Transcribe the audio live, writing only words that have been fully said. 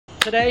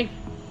today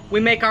we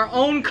make our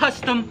own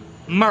custom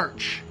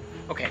merch.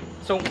 Okay,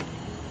 so,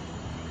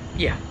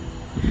 yeah.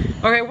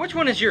 Okay, which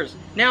one is yours?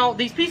 Now,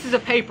 these pieces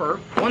of paper,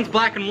 one's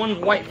black and one's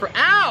white for,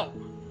 ow!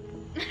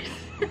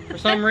 For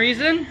some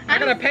reason, I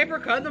got a paper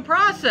cut in the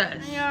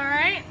process. Are you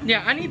alright?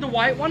 Yeah, I need the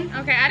white one.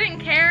 Okay, I didn't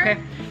care.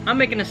 Okay, I'm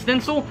making a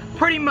stencil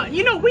pretty much.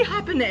 You know, we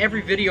hop into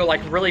every video like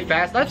really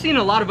fast. I've seen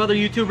a lot of other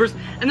YouTubers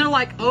and they're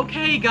like,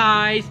 okay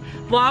guys,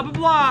 blah, blah,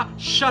 blah.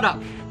 Shut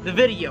up. The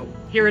video,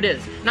 here it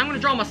is. And I'm gonna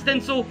draw my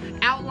stencil,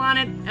 outline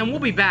it, and we'll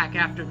be back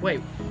after.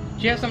 Wait,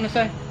 do you have something to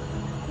say?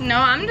 No,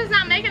 I'm just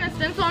not making a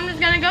stencil. I'm just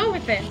gonna go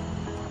with it.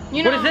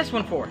 You know, what is this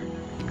one for?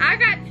 I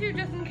got two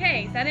just in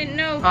case. I didn't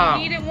know if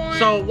you needed one.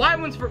 So white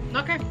one's for,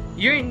 okay.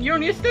 You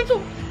don't need a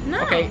stencil?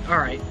 No. Okay, all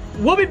right.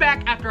 We'll be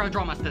back after I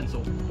draw my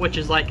stencil, which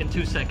is like in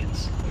 2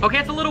 seconds. Okay,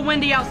 it's a little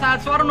windy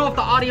outside, so I don't know if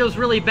the audio's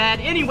really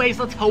bad. Anyways,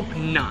 let's hope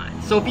not.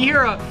 So if you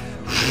hear a,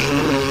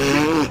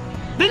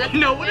 then you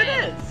know what it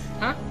is.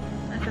 Huh?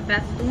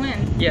 That's the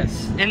wind.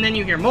 Yes, and then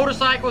you hear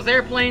motorcycles,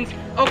 airplanes.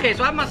 Okay,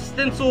 so I have my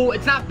stencil.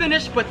 It's not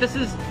finished, but this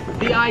is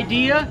the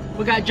idea.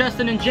 We got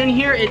Justin and Jen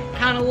here. It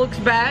kind of looks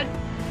bad.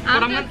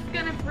 I'm just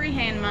gonna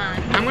freehand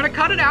mine. I'm gonna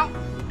cut it out,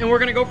 and we're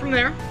gonna go from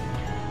there.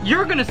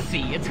 You're gonna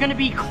see. It's gonna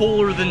be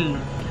cooler than...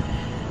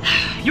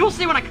 You'll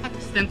see when I cut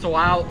the stencil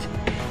out.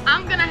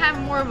 I'm gonna have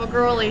more of a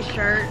girly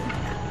shirt.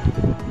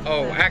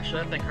 Oh,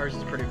 actually, I think hers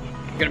is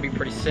gonna be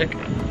pretty sick.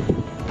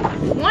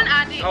 One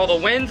idea. Oh,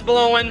 the wind's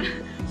blowing.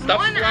 Stuff's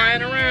One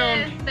flying idea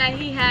around. that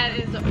he had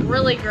is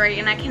really great,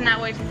 and I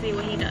cannot wait to see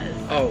what he does.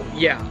 Oh,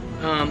 yeah.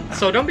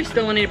 So don't be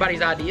stealing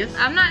anybody's ideas.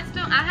 I'm not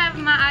still. I have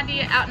my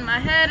idea out in my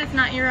head. It's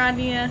not your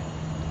idea.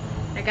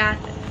 I got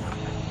this.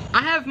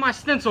 I have my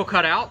stencil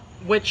cut out,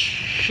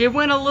 which it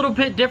went a little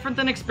bit different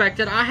than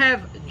expected. I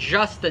have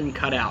Justin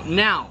cut out.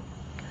 Now,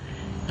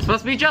 it's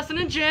supposed to be Justin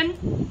and Jen.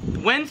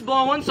 Wind's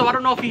blowing, so I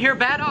don't know if you hear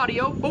bad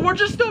audio, but we're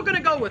just still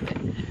gonna go with it.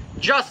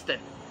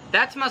 Justin.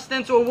 That's my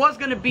stencil. It was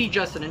gonna be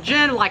Justin and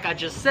Jen, like I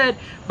just said,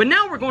 but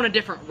now we're going a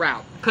different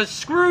route, because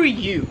screw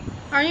you.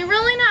 Are you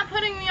really not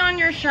putting me on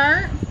your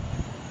shirt?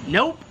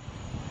 Nope.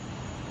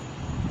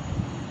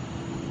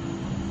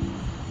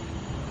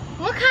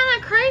 What kind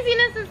of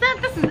craziness is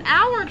that? This is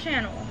our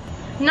channel,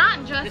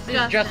 not just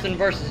This is Justin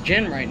versus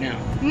Jen right now.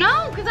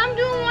 No, because I'm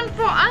doing one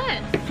for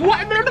us. What?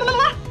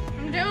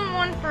 I'm doing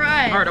one for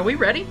us. Alright, are we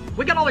ready?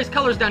 We got all these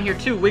colors down here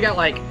too. We got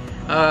like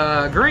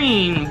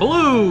green,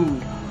 blue,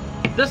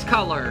 this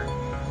color.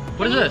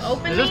 What is this?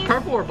 Is this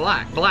purple or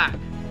black? Black.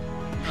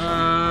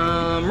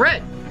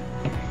 Red.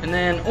 And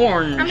then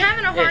orange. I'm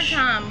having a hard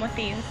time with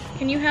these.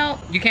 Can you help?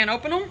 You can't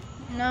open them?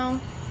 No.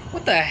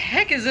 What the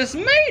heck is this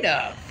made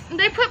of?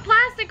 They put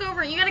plastic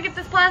over it. You gotta get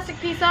this plastic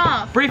piece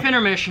off. Brief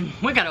intermission.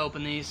 We gotta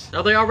open these.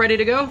 Are they all ready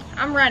to go?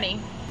 I'm ready.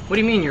 What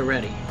do you mean you're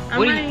ready?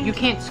 I'm ready. You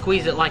can't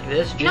squeeze it like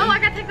this, Jen. No, I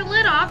gotta take the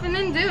lid off and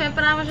then do it,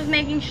 but I was just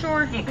making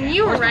sure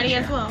you were ready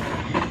as well.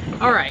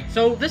 Alright,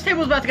 so this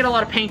table's about to get a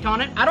lot of paint on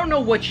it. I don't know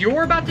what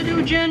you're about to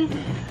do, Jen,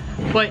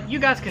 but you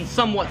guys can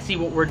somewhat see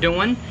what we're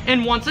doing.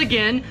 And once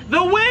again,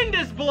 the wind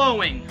is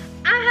blowing.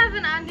 I have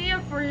an idea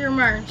for your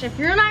merch. If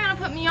you're not gonna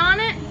put me on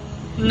it.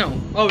 No.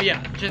 Oh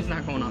yeah, Jen's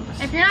not going on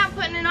this. If you're not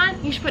putting it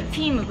on, you should put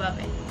team above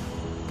it.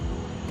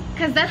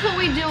 Because that's what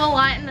we do a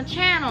lot in the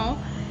channel.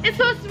 It's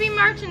supposed to be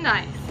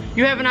merchandise.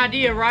 You have an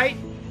idea, right?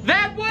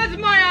 That was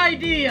my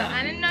idea!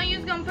 I didn't know you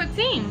was gonna put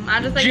team.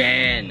 I just like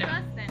Jen!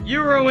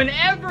 You ruin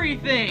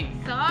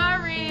everything!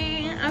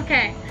 Sorry.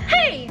 Okay.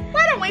 Hey,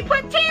 why don't we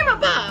put team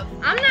above?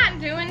 I'm not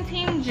doing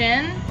team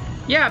Jen.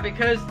 Yeah,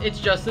 because it's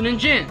Justin and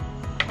Jen.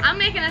 I'm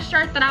making a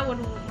shirt that I would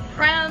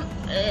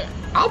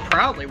I'll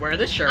proudly wear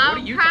this shirt. What are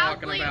you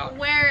talking about? I'll proudly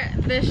wear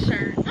this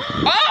shirt.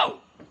 Oh!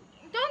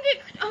 Don't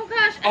get, oh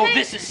gosh. Oh, hey.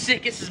 this is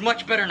sick. This is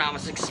much better than I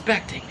was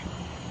expecting.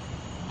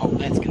 Oh,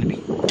 that's gonna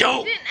be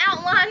dope. You didn't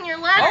outline your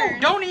letters. Oh,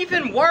 don't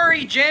even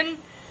worry, Jen.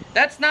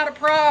 That's not a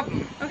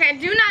problem. Okay,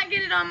 do not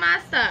get it on my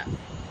stuff.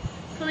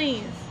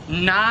 Please.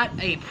 Not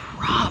a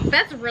problem.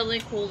 That's really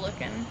cool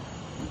looking.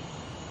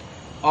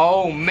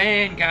 Oh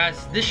man,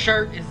 guys, this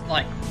shirt is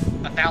like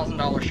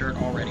 $1,000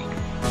 shirt already.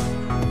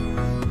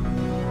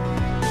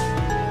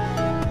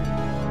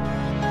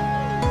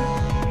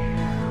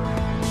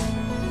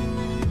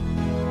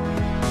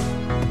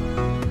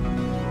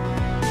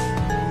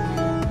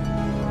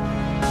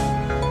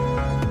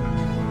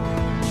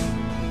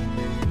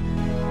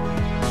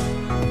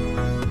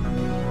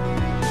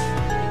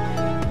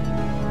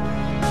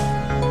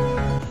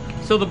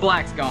 So the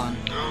black's gone.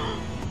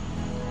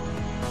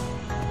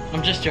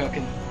 I'm just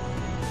joking.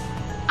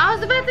 I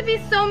was about to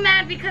be so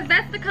mad because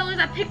that's the colors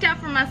I picked out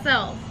for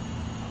myself.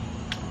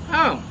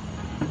 Oh.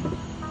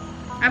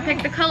 I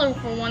picked the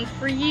colorful ones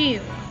for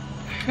you.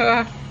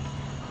 Okay.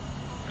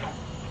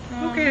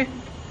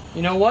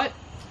 You know what?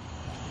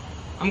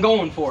 I'm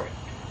going for it.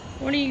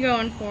 What are you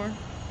going for?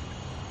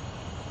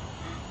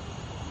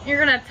 You're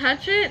gonna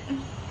touch it?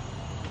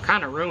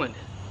 Kind of ruined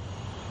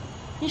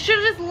it. You should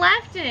have just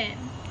left it.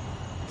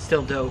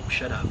 Still dope,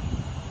 shut up.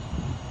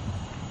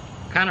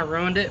 Kind of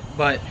ruined it,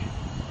 but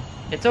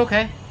it's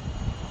okay.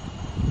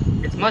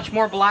 It's much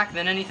more black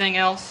than anything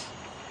else.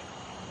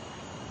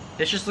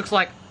 This just looks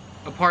like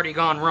a party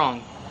gone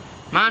wrong.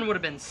 Mine would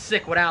have been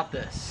sick without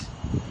this.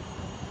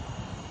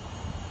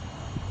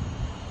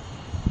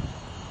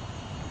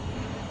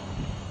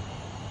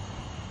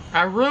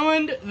 I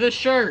ruined the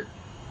shirt.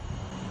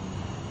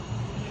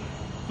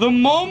 The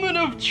moment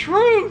of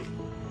truth.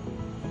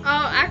 Oh,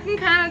 I can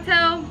kind of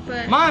tell,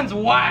 but... Mine's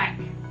whack.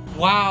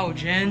 Wow,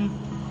 Jen.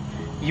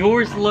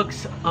 Yours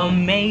looks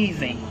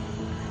amazing.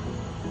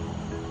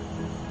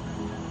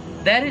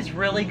 That is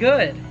really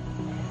good.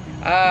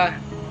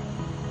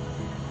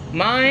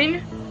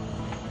 Mine,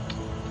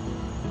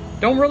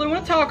 don't really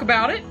want to talk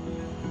about it.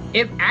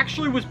 It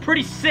actually was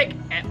pretty sick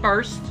at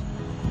first.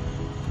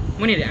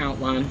 We need an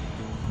outline.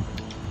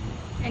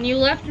 And you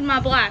left in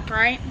my black,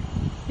 right?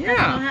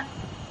 Yeah.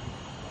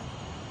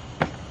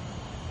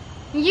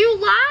 You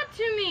lied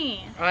to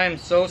me. I am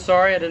so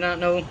sorry. I did not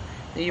know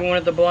that you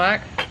wanted the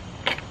black.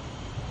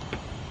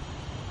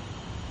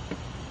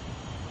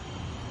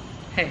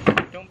 Hey,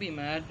 don't be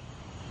mad.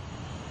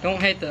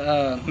 Don't hate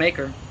the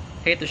maker.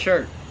 Hate the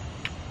shirt.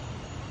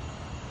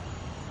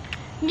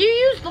 You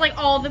used like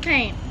all the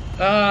paint.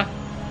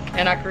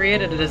 And I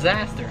created a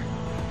disaster.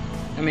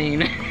 I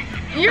mean...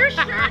 Your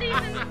shirt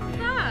even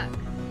sucks.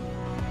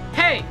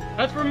 Hey,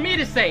 that's for me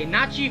to say,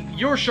 not you.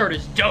 Your shirt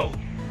is dope.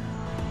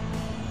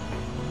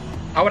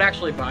 I would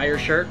actually buy your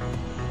shirt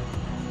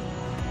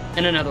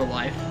in another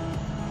life.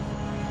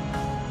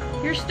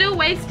 You're still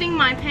wasting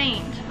my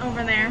paint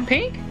over there.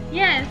 Pink?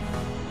 Yes.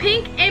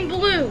 Pink and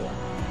blue.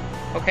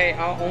 Okay,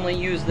 I'll only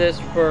use this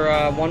for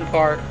one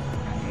part.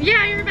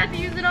 Yeah, you're about to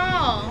use it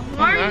all.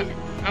 Why are you...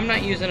 I'm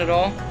not using it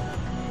all.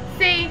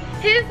 See,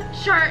 his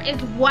shirt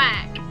is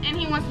whack, and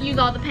he wants to use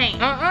all the paint.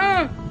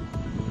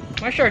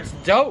 My shirt's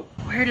dope.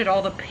 Where did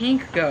all the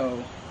pink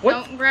go?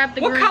 Don't grab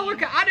the green. green. What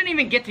color? I didn't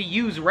even get to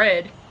use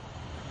red.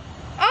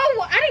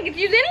 Oh, I didn't get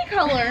to use any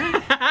color.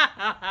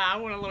 I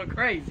went a little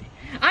crazy.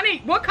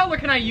 What color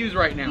can I use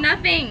right now?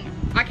 Nothing.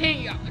 I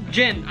can't,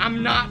 Jen,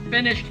 I'm not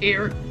finished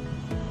here.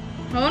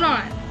 Hold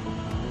on.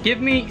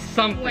 Give me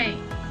something. Wait.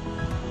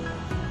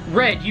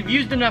 Red, you've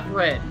used enough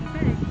red.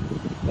 Okay.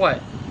 What?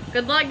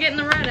 Good luck getting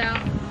the red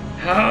out.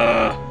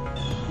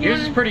 Yours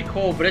is pretty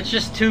cool, but it's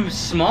just too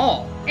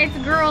small. It's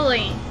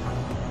girly.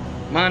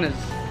 Mine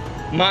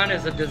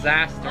is a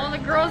disaster. All the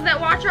girls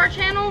that watch our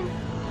channel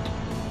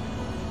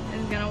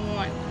is gonna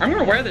want. I'm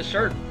gonna wear this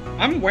shirt.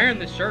 I'm wearing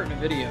this shirt in a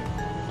video.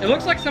 It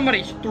looks like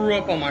somebody threw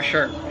up on my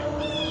shirt.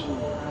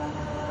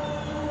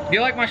 Do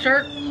you like my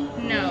shirt?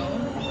 No.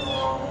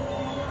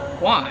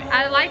 Why?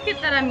 I like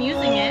it that I'm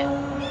using it.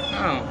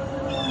 Oh.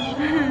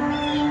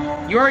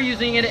 You are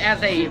using it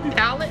as a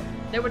palette,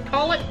 they would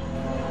call it?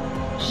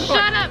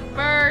 Shut up,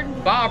 bird.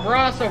 Bob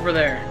Ross over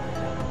there.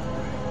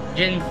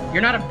 Jen,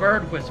 you're not a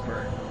bird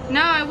whisperer.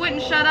 No, I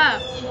wouldn't shut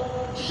up.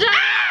 Shut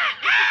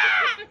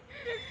up!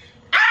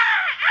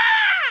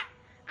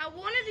 I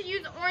wanted to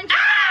use orange.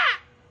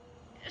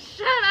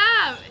 Shut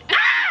up!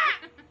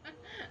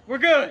 We're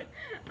good.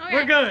 Okay.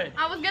 We're good.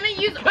 I was gonna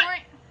use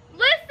orange.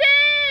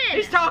 Listen!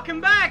 He's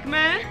talking back,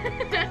 man.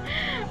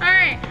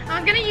 Alright, I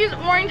was gonna use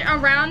orange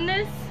around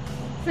this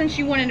since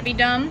you wanted to be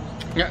dumb.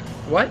 Yeah,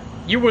 what?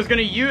 You was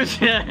gonna use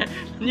it.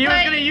 You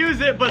was gonna use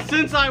it, but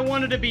since I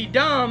wanted to be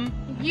dumb.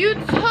 You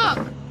took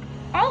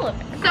all of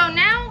it. So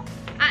now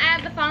I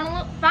add the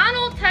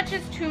final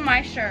touches to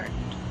my shirt.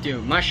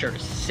 Dude, my shirt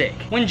is sick.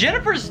 When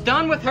Jennifer's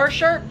done with her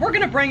shirt, we're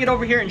gonna bring it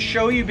over here and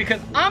show you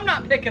because I'm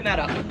not picking that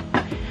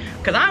up.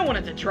 Because I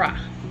wanted to try.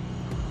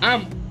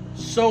 I'm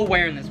so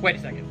wearing this. Wait a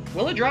second.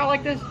 Will it dry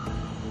like this?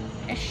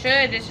 It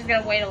should. It's just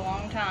gonna wait a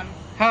long time.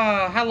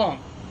 How long?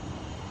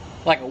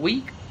 Like a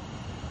week?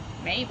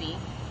 Maybe.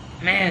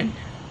 Man,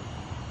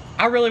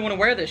 I really want to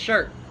wear this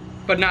shirt,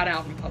 but not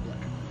out in public.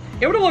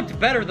 It would have looked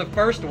better the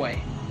first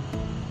way.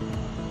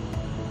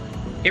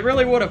 It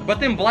really would have, but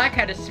then black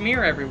had to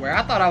smear everywhere.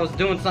 I thought I was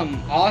doing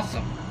something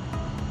awesome.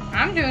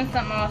 I'm doing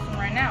something awesome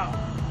right now.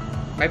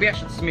 Maybe I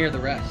should smear the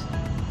rest.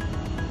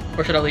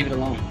 Or should I leave it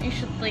alone? You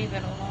should leave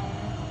it alone.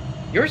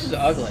 Yours is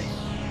ugly.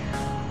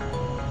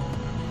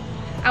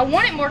 I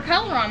wanted more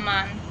color on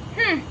mine.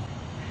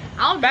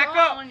 I'll Back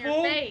draw up, on your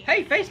fool. face.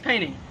 Hey, face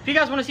painting. If you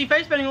guys want to see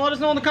face painting, let us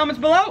know in the comments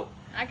below.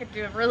 I could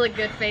do a really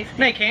good face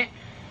No, you paint. can't.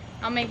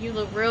 I'll make you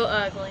look real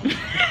ugly.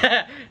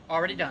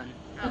 Already done.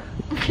 Oh.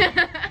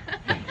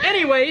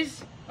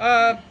 Anyways, you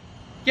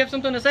have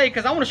something to say?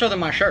 Because I want to show them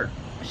my shirt.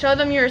 Show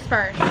them yours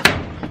first.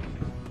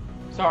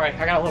 Sorry,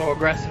 I got a little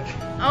aggressive.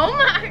 Oh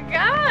my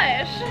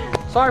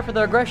gosh. Sorry for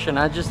the aggression.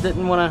 I just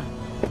didn't want to...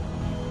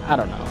 I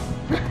don't know.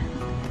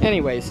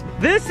 Anyways,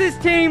 this is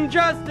Team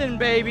Justin,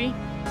 baby.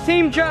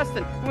 Team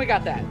Justin. We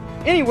got that.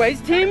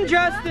 Anyways, Team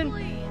Justin.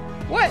 Ugly.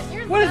 What?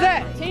 Yours What is is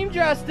that? ugly. Team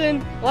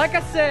Justin. Like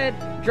I said,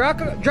 drop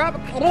a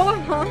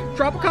comment.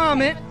 Drop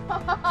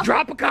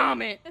a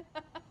comment.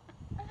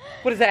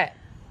 What is that?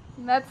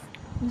 That's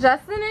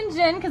Justin and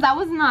Jen, because I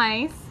was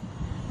nice.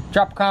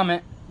 Drop a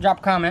comment. Drop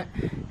a comment.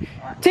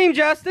 Team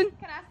Justin.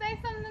 Can I say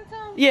something to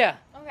him? Yeah.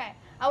 Okay.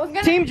 I was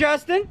gonna. Team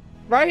Justin.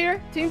 Right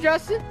here. Team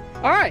Justin.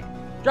 All right.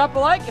 Drop a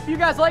like. If you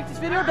guys like this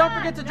video, don't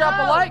forget to drop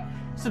a No. like.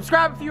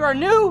 Subscribe if you are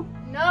new.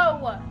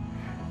 No.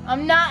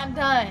 I'm not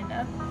done.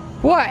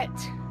 What?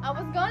 I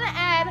was gonna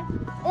add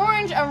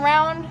orange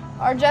around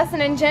our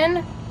Justin and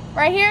Jen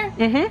right here,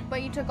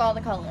 but you took all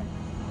the color.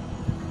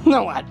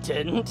 No, I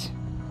didn't.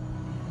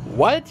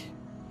 What?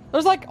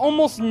 There's like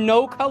almost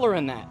no color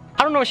in that.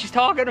 I don't know what she's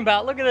talking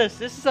about. Look at this.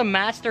 This is a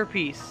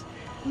masterpiece.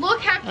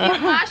 Look how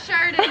cute my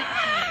shirt is.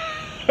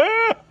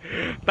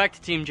 Back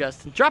to Team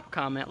Justin. Drop a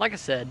comment, like I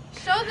said.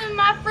 Show them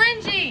my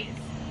fringies.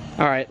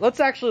 All right, let's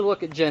actually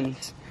look at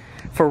Jen's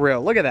for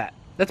real. Look at that.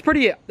 That's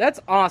pretty, that's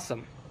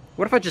awesome.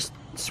 What if I just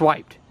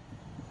swiped?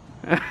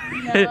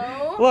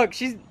 No. Look,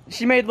 she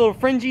made little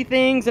fringy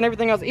things and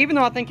everything else, even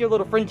though I think your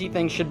little fringy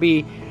thing should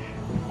be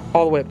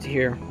all the way up to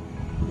here.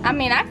 I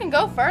mean, I can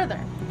go further.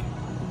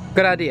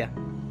 Good idea.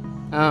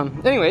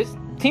 Anyways,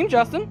 Team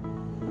Justin.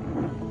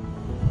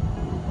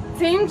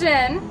 Team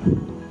Jen.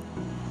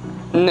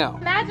 No.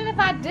 Imagine if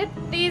I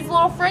dipped these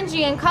little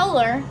fringy in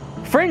color.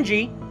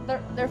 Fringy?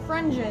 They're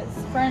fringes.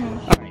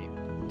 Fringe.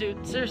 Alright,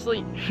 dude,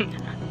 seriously.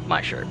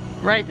 My shirt.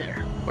 Right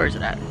there. Where's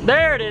it at?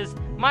 There it is.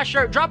 My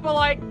shirt. Drop a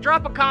like,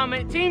 drop a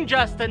comment. Team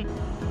Justin.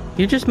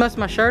 You just messed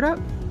my shirt up?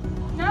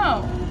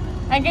 No.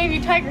 I gave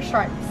you tiger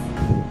stripes.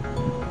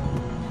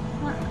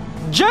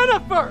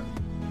 Jennifer!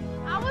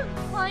 I was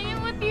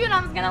playing with you and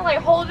I was gonna like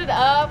hold it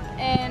up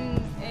and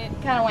it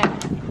kind of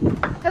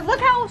went. Cause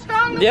look how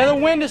strong Yeah, the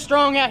wind is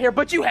strong out here,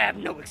 but you have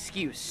no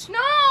excuse. No,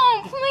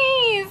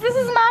 please. This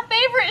is my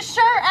favorite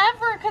shirt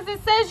ever because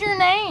it says your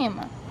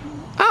name.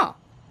 Oh,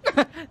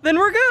 then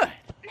we're good.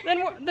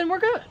 Then we're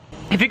good.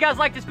 If you guys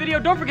like this video,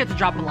 don't forget to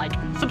drop a like.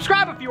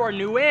 Subscribe if you are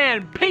new,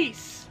 and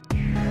peace.